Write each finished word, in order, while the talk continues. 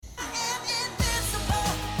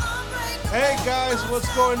Hey guys, what's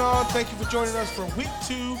going on? Thank you for joining us for week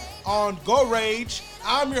 2 on Go Rage.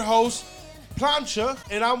 I'm your host, Plancha,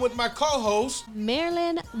 and I'm with my co-host,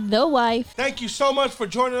 Marilyn, the wife. Thank you so much for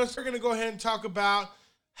joining us. We're going to go ahead and talk about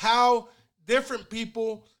how different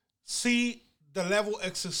people see the level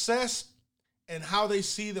of success and how they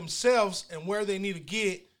see themselves and where they need to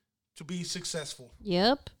get to be successful.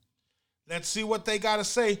 Yep. Let's see what they got to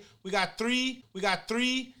say. We got three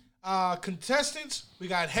contestants. We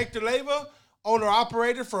got Hector Leyva,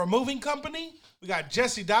 owner-operator for a moving company. We got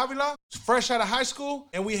Jesse Davila, fresh out of high school.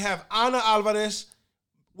 And we have Ana Alvarez,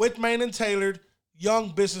 with Main and Tailored, young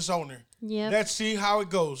business owner. Yep. Let's see how it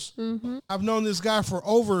goes. Mm-hmm. I've known this guy for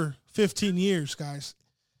over 15 years, guys.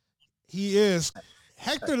 He is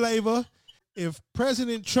Hector Leyva. If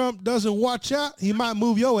President Trump doesn't watch out, he might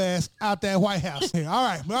move your ass out that White House. All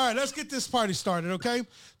right, let's get this party started, okay?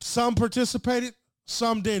 Some participated,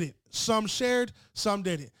 some didn't. Some shared, some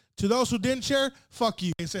didn't. To those who didn't share, fuck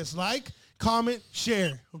you. It says like, comment,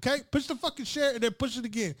 share, okay? Push the fucking share and then push it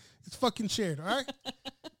again. It's fucking shared, all right?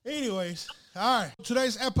 Anyways, all right.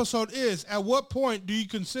 Today's episode is, at what point do you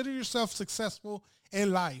consider yourself successful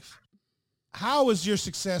in life? How is your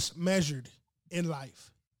success measured in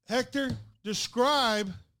life? Hector,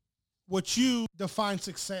 describe what you define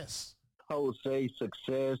success. I would say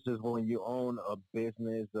success is when you own a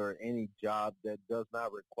business or any job that does not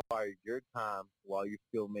require your time while you're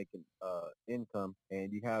still making income,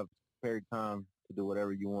 and you have spare time to do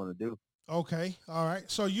whatever you want to do. Okay, all right.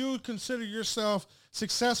 So you consider yourself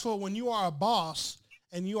successful when you are a boss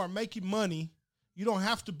and you are making money. You don't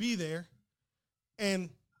have to be there, and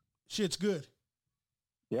shit's good.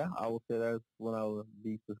 Yeah, I would say that's when I would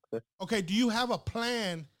be successful. Okay, do you have a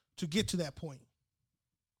plan to get to that point?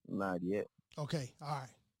 Not yet. Okay, all right.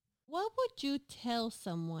 What would you tell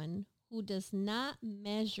someone who does not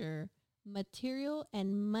measure material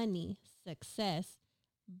and money success,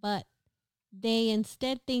 but they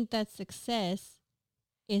instead think that success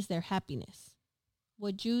is their happiness?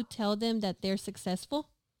 Would you tell them that they're successful?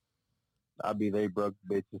 I'll be they broke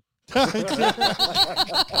bitches.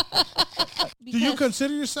 Do you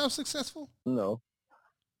consider yourself successful? No,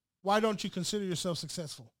 Why don't you consider yourself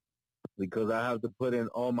successful? because I have to put in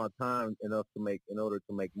all my time in order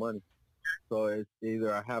to make money. So it's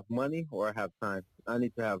either I have money or I have time. I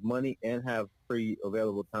need to have money and have free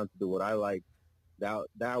available time to do what I like. That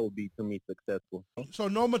would be to me successful. So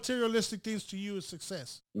no materialistic things to you is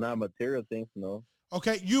success. Not material things, no.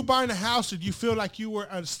 Okay, you buying a house, did you feel like you were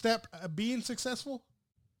a step being successful?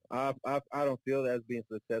 I don't feel that's being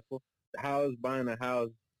successful. How is buying a house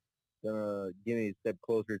gonna give me a step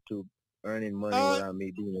closer to earning money without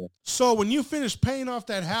me being there? So when you finish paying off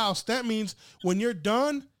that house, that means when you're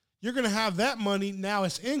done, you're going to have that money now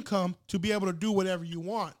as income to be able to do whatever you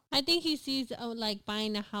want. I think he sees like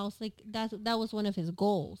buying a house, like that was one of his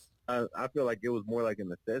goals. I feel like it was more like a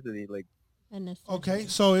necessity. Like, A necessity. Okay,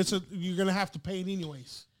 so you're going to have to pay it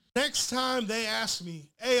anyways. Next time they ask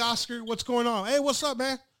me, hey, Oscar, what's going on? Hey, what's up,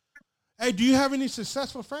 man? Hey, do you have any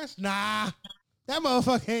successful friends? Nah, that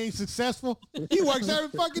motherfucker ain't successful. He works every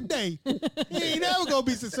fucking day. He ain't never going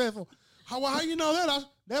to be successful. How you know that?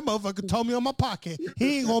 That motherfucker told me on my podcast.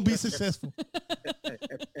 He ain't going to be successful.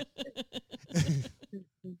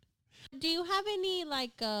 Do you have any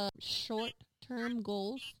like short-term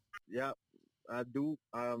goals? yeah, I do.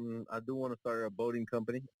 I do want to start a boating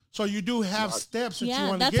company. So you do have steps that you Yeah,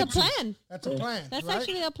 want to that's get a to. plan. That's a plan. That's right?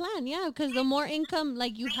 actually a plan, yeah, because the more income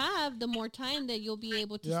like you have, the more time that you'll be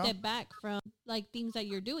able to Yeah. step back from like things that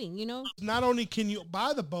you're doing, you know? Not only can you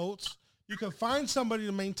buy the boats, you can find somebody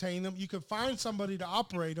to maintain them. You can find somebody to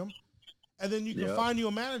operate them. And then you can Yeah. find you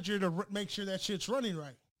a manager to make sure that shit's running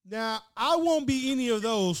right. Now, I won't be any of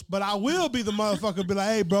those, but I will be the motherfucker be like,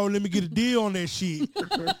 hey, bro, let me get a deal on that shit.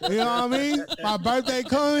 You know what I mean? My birthday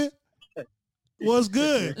coming. What's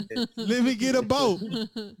good? Let me get a boat.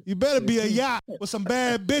 You better be a yacht with some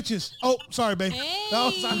bad bitches. Oh, sorry, babe. Hey! No,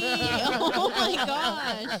 sorry. Oh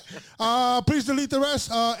my gosh. Please delete the rest.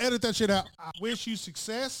 Edit that shit out. I wish you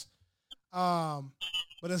success.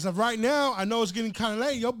 But as of right now, I know it's getting kind of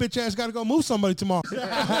late. Your bitch ass got to go move somebody tomorrow.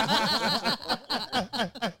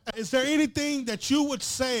 Is there anything that you would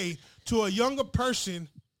say to a younger person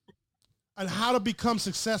on how to become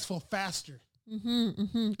successful faster?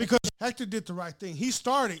 Because Hector did the right thing. He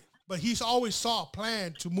started, but he's always saw a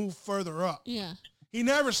plan to move further up. Yeah. He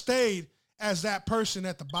never stayed as that person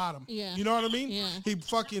at the bottom. Yeah. You know what I mean? Yeah. He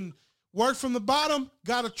fucking worked from the bottom,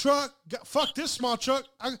 got a truck, fuck this small truck.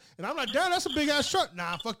 And I'm like, damn, that's a big ass truck.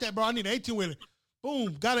 Nah, fuck that, bro. I need an 18-wheeler.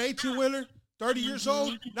 Boom, got an 18-wheeler, 30 years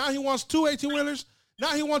old. Now he wants two 18-wheelers. Now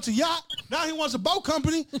he wants a yacht. Now he wants a boat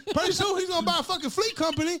company. Pretty soon he's gonna buy a fucking fleet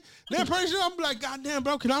company. Then pretty soon I'm like, God damn,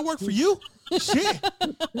 bro, can I work for you? Shit.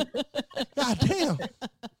 God damn.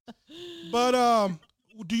 But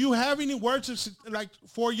do you have any words of, like,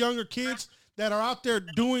 for younger kids that are out there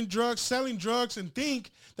doing drugs, selling drugs, and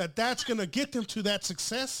think that that's gonna get them to that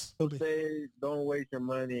success? Say, don't waste your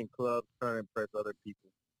money in clubs trying to impress other people.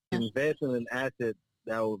 Invest in an asset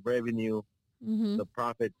that will revenue the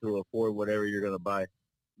profit to afford whatever you're going to buy.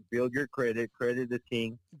 Build your credit. Credit is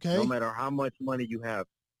king. Okay. No matter how much money you have.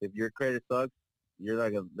 If your credit sucks, they're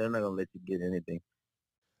not going to let you get anything.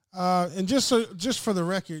 And just for the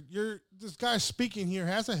record, this guy speaking here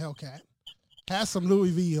has a Hellcat, has some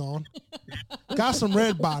Louis V on, got some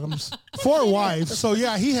red bottoms, 4 wives. So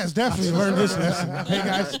yeah, he has definitely learned this lesson. Hey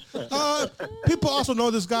guys, people also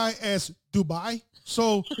know this guy as Dubai.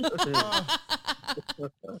 So,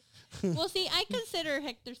 well, see, I consider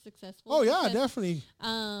Hector successful. Oh yeah, because, definitely.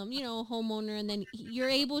 Homeowner, and then you're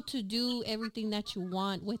able to do everything that you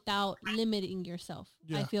want without limiting yourself.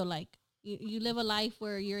 Yeah. I feel like you live a life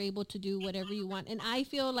where you're able to do whatever you want, and I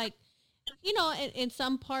feel like, in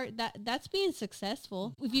some part that's being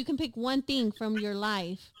successful. If you can pick one thing from your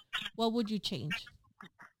life, what would you change?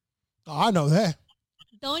 Oh, I know that.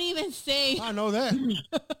 Don't even say. I know that.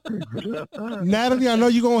 Natalie, I know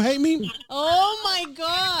you're going to hate me. Oh, my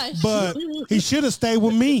gosh. But he should have stayed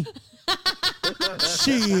with me.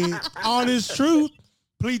 Shit. Honest truth.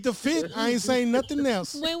 Plead the fifth. I ain't saying nothing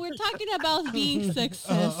else. When we're talking about being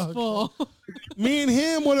successful. Me and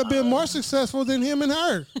him would have been more successful than him and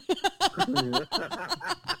her.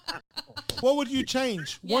 What would you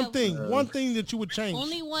change? Yeah. One thing that you would change.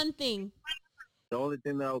 Only one thing. The only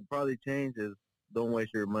thing that I would probably change is don't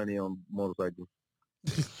waste your money on motorcycles.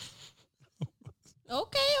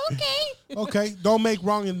 Okay. Okay. Don't make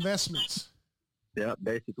wrong investments. Yeah,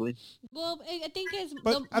 basically. Well, I think it's.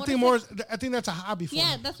 But I think that's a hobby for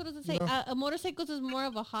Yeah, you. that's what I was gonna say. A motorcycles is more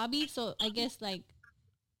of a hobby, so I guess like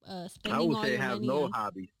spending I would all say your have money no on.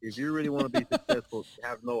 hobbies. If you really want to be successful,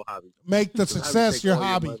 have no hobbies. Make the Just have to success take your all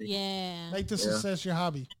hobby. money. Yeah. Make the success your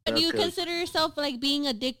hobby. Do you Okay. consider yourself like being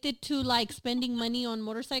addicted to like spending money on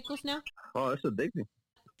motorcycles now? Oh, that's addicting.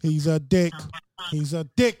 He's a dick. He's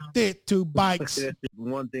addicted to bikes.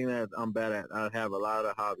 One thing that I'm bad at, I have a lot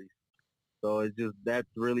of hobbies. So it's just, that's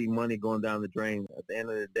really money going down the drain. At the end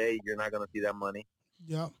of the day, you're not going to see that money.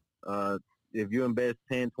 Yeah. If you invest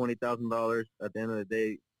 $10,000, $20,000, at the end of the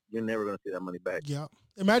day, you're never going to see that money back. Yeah.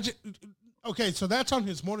 Imagine. Okay, so that's on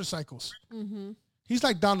his motorcycles. Mm-hmm. He's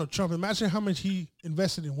like Donald Trump. Imagine how much he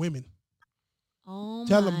invested in women. Oh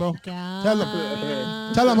Tell my him, bro. God. Tell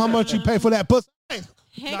him. Tell him how much you pay for that pussy. Heck,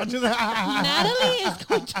 Natalie is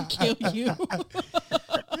going to kill you.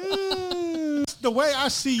 The way I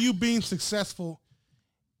see you being successful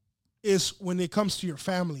is when it comes to your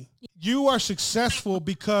family. You are successful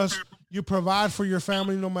because you provide for your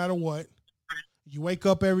family no matter what. You wake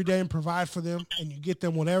up every day and provide for them, and you get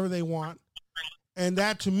them whatever they want. And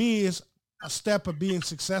that, to me, is a step of being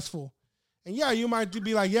successful. And yeah, you might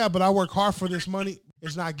be like, yeah, but I work hard for this money.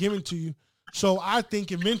 It's not given to you. So I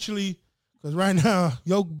think eventually, because right now,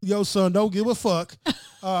 your son don't give a fuck.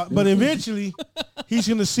 But eventually, he's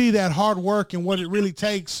going to see that hard work and what it really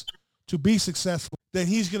takes to be successful. Then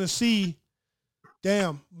he's going to see,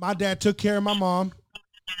 damn, my dad took care of my mom,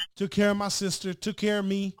 took care of my sister, took care of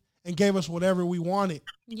me, and gave us whatever we wanted.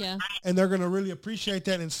 Yeah. And they're going to really appreciate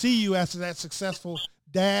that and see you as that successful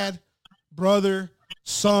dad, brother,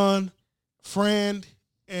 son, friend,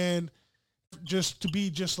 and just to be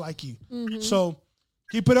just like you. Mm-hmm. So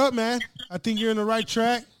keep it up, man. I think you're in the right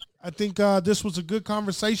track. I think this was a good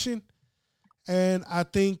conversation. And I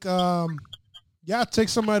think, take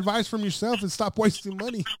some advice from yourself and stop wasting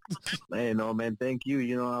money. Hey, no, man, thank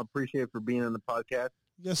you. I appreciate for being on the podcast.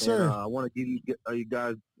 Yes, sir. And, I want to give you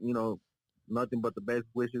guys, nothing but the best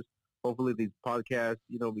wishes. Hopefully these podcasts,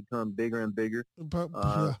 become bigger and bigger.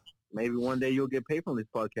 Yeah. Maybe one day you'll get paid from this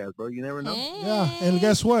podcast, bro. You never know. Yeah, and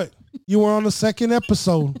guess what? You were on the second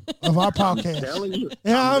episode of our podcast. Telling you. You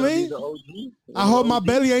know what I I'm gonna mean? be the OG. I hope my OG.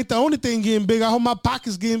 belly ain't the only thing getting big. I hope my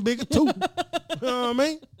pocket's getting bigger too. You know what I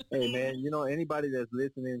mean? Hey, man, anybody that's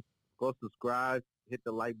listening, go subscribe, hit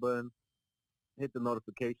the like button, hit the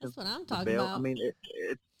notification. That's what I'm the talking bell. about. I mean,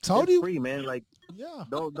 it's Told you. free, man. Like, Yeah.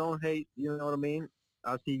 don't hate. You know what I mean?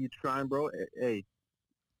 I see you trying, bro. Hey,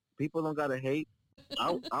 people don't gotta hate.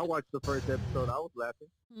 I watched the first episode. I was laughing.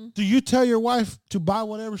 Do you tell your wife to buy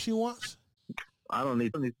whatever she wants? I don't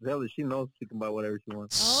need to tell her. She knows she can buy whatever she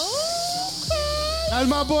wants. Oh. That's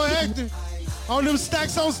my boy Hector. On them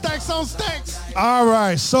stacks on stacks on stacks. All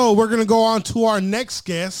right, so we're going to go on to our next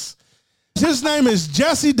guest. His name is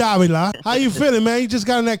Jesse Davila. How you feeling, man? You just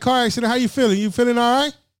got in that car accident. How you feeling? You feeling all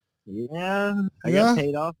right? Yeah, I got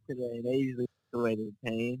paid off today. They usually away the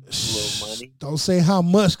pain, a little money. Don't say how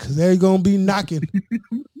much, because they're going to be knocking.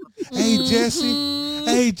 Hey, Jesse.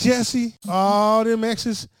 Hey, Jesse. Oh, them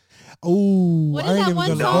exes. Ooh, What I is ain't that even one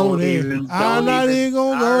going to song? go there. I'm not even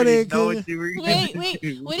going to go there. Wait.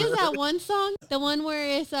 What is that one song? The one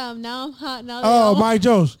where it's now I'm hot. Now Oh, Mike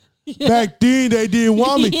Jones. Yeah. Back then, they didn't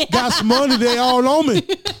want me. Yeah. Got some money, they all on me.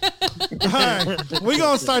 All right, we're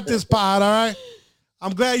going to start this pod, all right?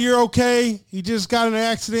 I'm glad you're okay. He just got in an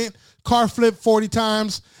accident. Car flipped 40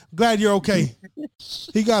 times. Glad you're okay.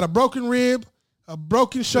 He got a broken rib, a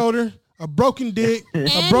broken shoulder, a broken dick. And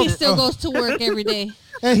he still goes to work every day.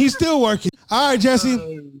 And he's still working. All right, Jesse.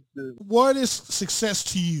 What is success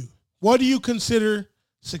to you? What do you consider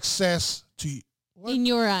success to you? What? In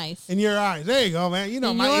your eyes. In your eyes. There you go, man. You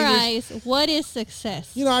know, in my your English. eyes, what is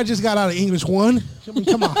success? You know, I just got out of English 1. I mean,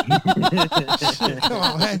 come on. Shit, come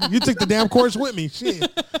on, man. You took the damn course with me. Shit.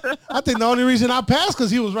 I think the only reason I passed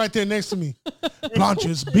because he was right there next to me.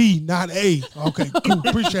 Blanche's B, not A. Okay, cool.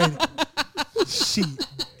 Appreciate it. Shit.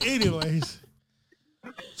 Anyways.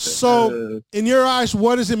 So, in your eyes,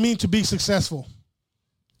 what does it mean to be successful?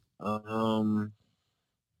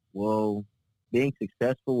 Well, being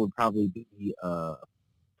successful would probably be, how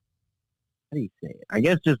do you say it? I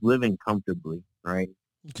guess just living comfortably, right?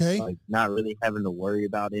 Okay. Like not really having to worry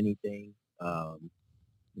about anything, and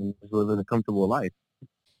just living a comfortable life.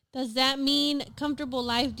 Does that mean comfortable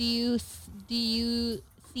life? Do you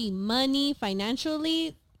see money,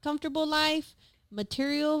 financially comfortable life,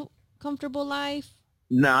 material comfortable life?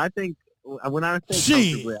 No, I think when I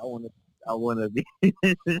say comfortably, I want to be,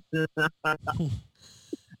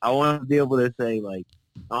 I want to be able to say, like,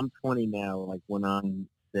 I'm 20 now. Like, when I'm,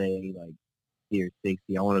 say, like, here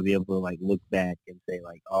 60, I want to be able to, like, look back and say,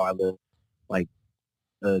 like, oh, I live, like,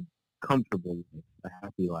 a comfortable life, a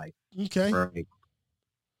happy life. Okay. Right.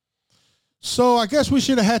 So I guess we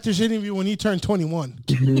should have had this interview when you turned 21.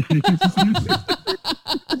 Because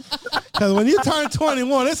when you turn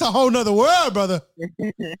 21, it's a whole nother world, brother.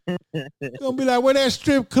 You're going to be like, where that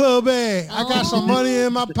strip club at? I got some money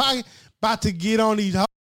in my pocket. About to get on these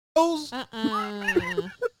hoes.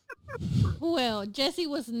 Well, Jesse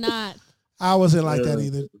was not. I wasn't like that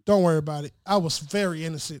either. Don't worry about it. I was very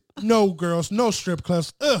innocent. No girls, no strip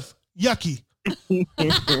clubs. Ugh, yucky. Why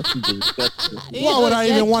would I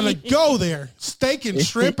even want to go there? Steak and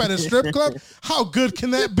shrimp at a strip club? How good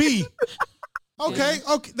can that be? Okay,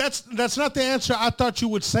 that's not the answer I thought you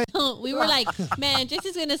would say. We were like, man,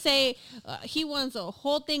 Jesse's gonna say he wants a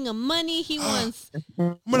whole thing of money. He wants.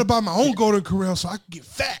 I'm gonna buy my own Golden Corral so I can get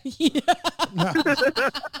fat. Nah.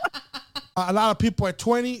 A lot of people at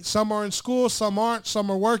 20, some are in school, some aren't, some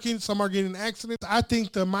are working, some are getting accidents. I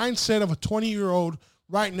think the mindset of a 20-year-old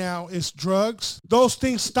right now is drugs. Those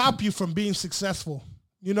things stop you from being successful,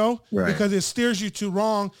 you know, because it steers you to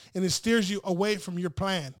wrong and it steers you away from your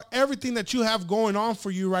plan. Everything that you have going on for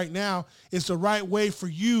you right now is the right way for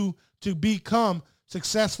you to become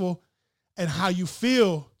successful and how you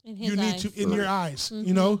feel you need to in your eyes,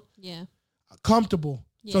 you know, comfortable.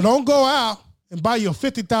 Yeah. So don't go out and buy your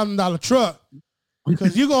 $50,000 truck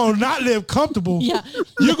because you're going to not live comfortable. Yeah.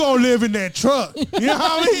 You're going to live in that truck. You know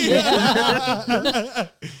what I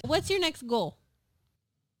mean? What's your next goal?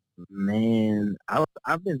 Man, I've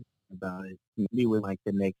been thinking about it. Maybe with like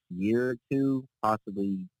the next year or two,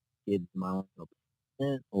 possibly get my own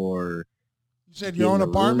apartment or... You said your own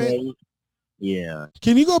apartment? Roommate. Yeah.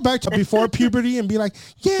 Can you go back to before puberty and be like,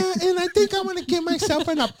 yeah, and I think I want to get myself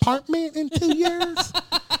an apartment in 2 years?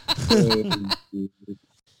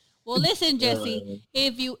 Well, listen, Jesse,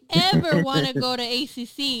 if you ever want to go to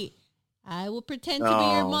ACC, I will pretend to be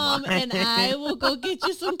your mom and I will go get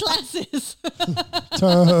you some classes.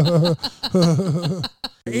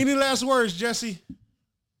 Any last words, Jesse?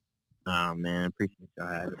 Oh, man, appreciate y'all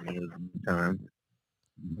having me. It was a good time.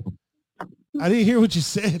 I didn't hear what you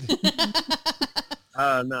said. No,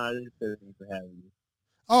 I just said thanks for having me.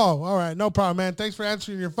 Oh, all right. No problem, man. Thanks for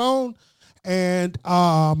answering your phone. And,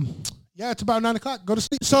 yeah, it's about 9 o'clock. Go to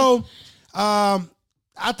sleep. So, I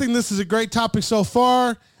think this is a great topic so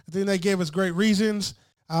far. I think they gave us great reasons.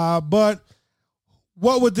 But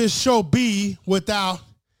what would this show be without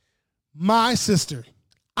my sister,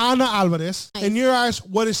 Ana Alvarez? In your eyes,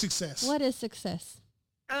 what is success? What is success?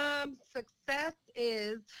 Success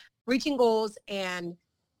is reaching goals and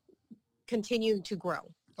continuing to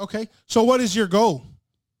grow. Okay. So what is your goal?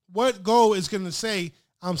 What goal is going to say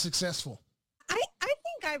I'm successful? I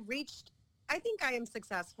think I think I am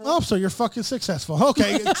successful. Oh, so you're fucking successful.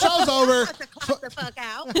 Okay, show's over. To clock the fuck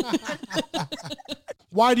out.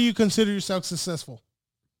 Why do you consider yourself successful?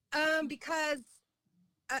 Because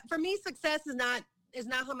for me, success is not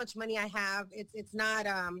how much money I have. It's not.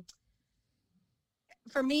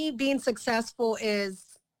 For me, being successful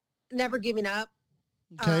is never giving up.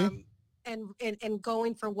 Okay. And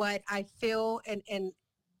going for what I feel and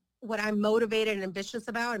what I'm motivated and ambitious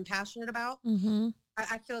about and passionate about. Mm-hmm.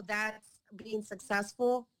 I feel that's being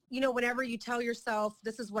successful. You know, whenever you tell yourself,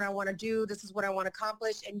 this is what I want to do, this is what I want to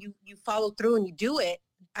accomplish, and you follow through and you do it,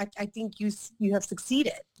 I think you have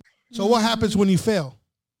succeeded. So what happens when you fail?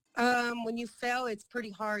 When you fail, it's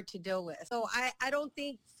pretty hard to deal with. So I don't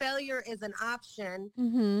think failure is an option.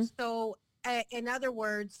 Mm-hmm. So in other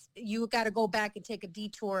words, you got to go back and take a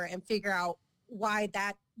detour and figure out why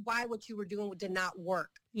what you were doing did not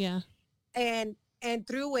work. Yeah. And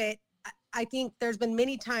through it, I think there's been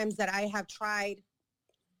many times that I have tried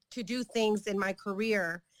to do things in my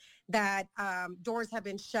career that doors have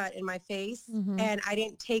been shut in my face. Mm-hmm. And I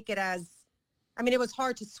didn't take it as, I mean, it was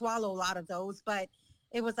hard to swallow a lot of those, but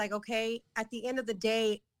it was like, okay, at the end of the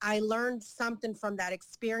day, I learned something from that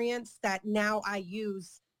experience that now I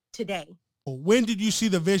use today. When did you see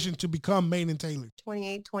the vision to become Mane and Tailored?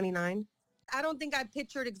 28, 29. I don't think I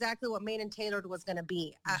pictured exactly what Mane and Tailored was going to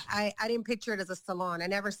be. I didn't picture it as a salon. I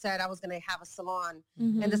never said I was going to have a salon,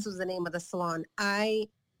 Mm-hmm. and this was the name of the salon. I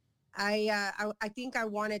think I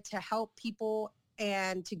wanted to help people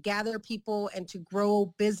and to gather people and to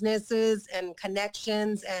grow businesses and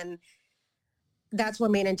connections, and that's where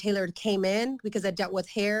Mane and Tailored came in, because I dealt with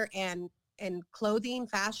hair and clothing,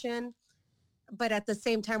 fashion, but at the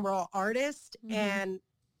same time we're all artists. Mm-hmm. And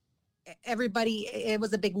everybody, it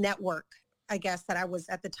was a big network, I guess, that I was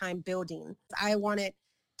at the time building. I wanted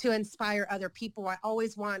to inspire other people. I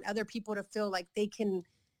always want other people to feel like they can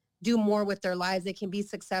do more with their lives. They can be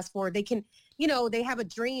successful. They can, you know, they have a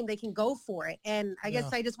dream, they can go for it. And I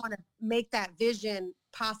guess I just want to make that vision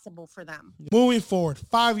possible for them. Moving forward,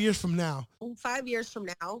 5 years from now. 5 years from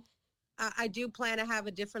now, I do plan to have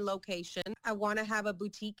a different location. I want to have a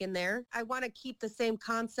boutique in there. I want to keep the same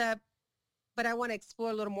concept, but I want to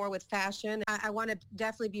explore a little more with fashion. I want to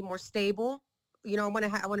definitely be more stable. You know,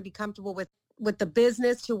 I want to be comfortable with the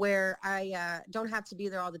business to where I don't have to be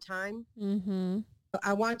there all the time. Mm-hmm.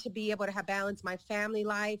 I want to be able to have balance my family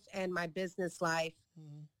life and my business life,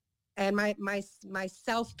 and my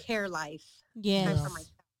self-care life. Yeah. Time for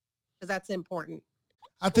myself, because that's important.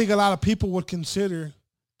 I think a lot of people would consider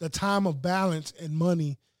the time of balance and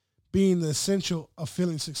money being the essential of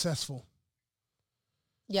feeling successful.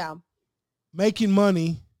 Yeah. Making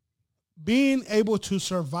money, being able to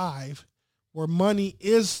survive where money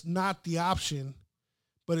is not the option,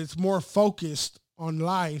 but it's more focused on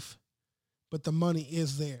life, but the money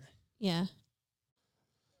is there. Yeah.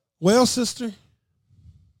 Well, sister,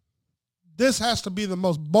 this has to be the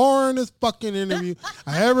most boringest fucking interview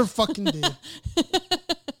I ever fucking did.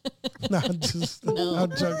 No,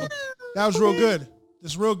 I'm joking. That was real good.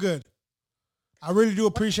 It's real good. I really do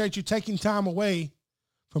appreciate you taking time away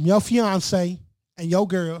from your fiance and your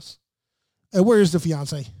girls. And where is the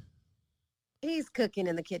fiance? He's cooking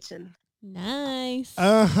in the kitchen. Nice.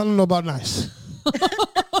 I don't know about nice.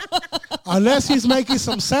 Unless he's making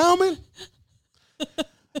some salmon.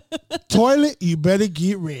 Toilet, you better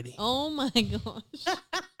get ready. Oh my gosh.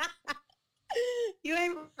 You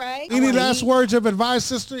ain't right. Any last words of advice,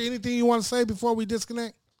 sister? Anything you want to say before we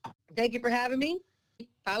disconnect? Thank you for having me.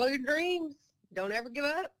 Follow your dreams. Don't ever give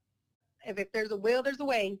up. If there's a will, there's a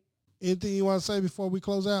way. Anything you want to say before we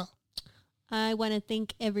close out? I want to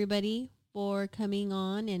thank everybody for coming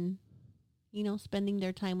on and, you know, spending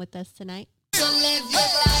their time with us tonight.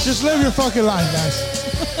 Just live your fucking life,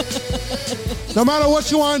 guys. No matter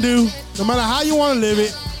what you want to do, no matter how you want to live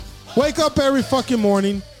it, wake up every fucking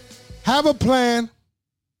morning, have a plan,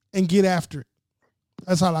 and get after it.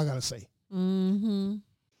 That's all I got to say. Mm-hmm.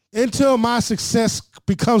 Until my success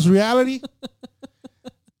becomes reality,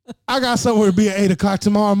 I got somewhere to be at 8 o'clock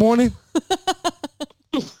tomorrow morning.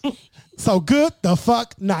 So good the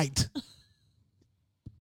fuck night.